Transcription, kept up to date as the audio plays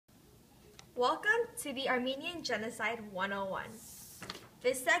Welcome to the Armenian Genocide 101.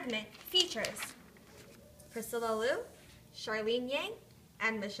 This segment features Priscilla Liu, Charlene Yang,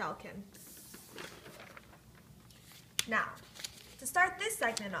 and Michelle Kim. Now, to start this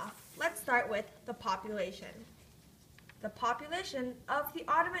segment off, let's start with the population. The population of the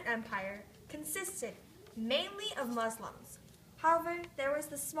Ottoman Empire consisted mainly of Muslims. However, there was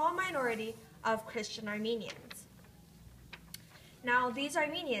the small minority of Christian Armenians. Now, these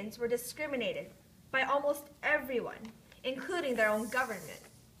Armenians were discriminated by almost everyone, including their own government.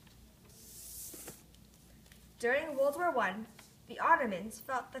 During World War I, the Ottomans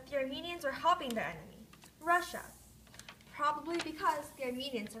felt that the Armenians were helping their enemy, Russia, probably because the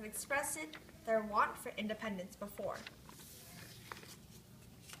Armenians have expressed their want for independence before.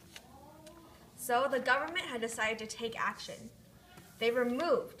 So the government had decided to take action. They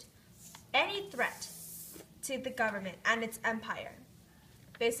removed any threat to the government and its empire,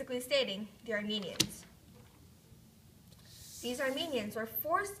 basically stating the Armenians. These Armenians were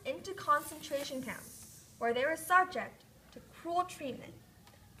forced into concentration camps where they were subject to cruel treatment,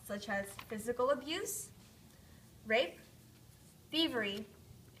 such as physical abuse, rape, thievery,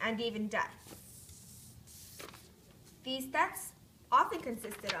 and even death. These deaths often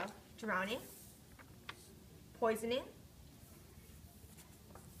consisted of drowning, poisoning,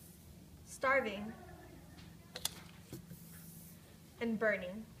 starving, and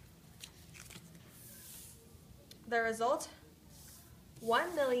burning. The result,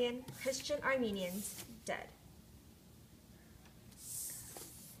 1 million Christian Armenians dead.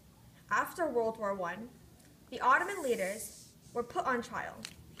 After World War I, the Ottoman leaders were put on trial.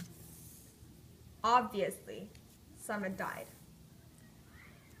 Obviously, some had died.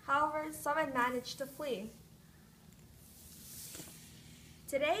 However, some had managed to flee.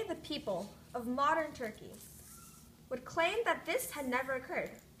 Today, the people of modern Turkey would claim that this had never occurred.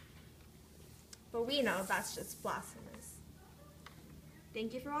 But we know that's just blasphemous.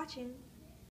 Thank you for watching.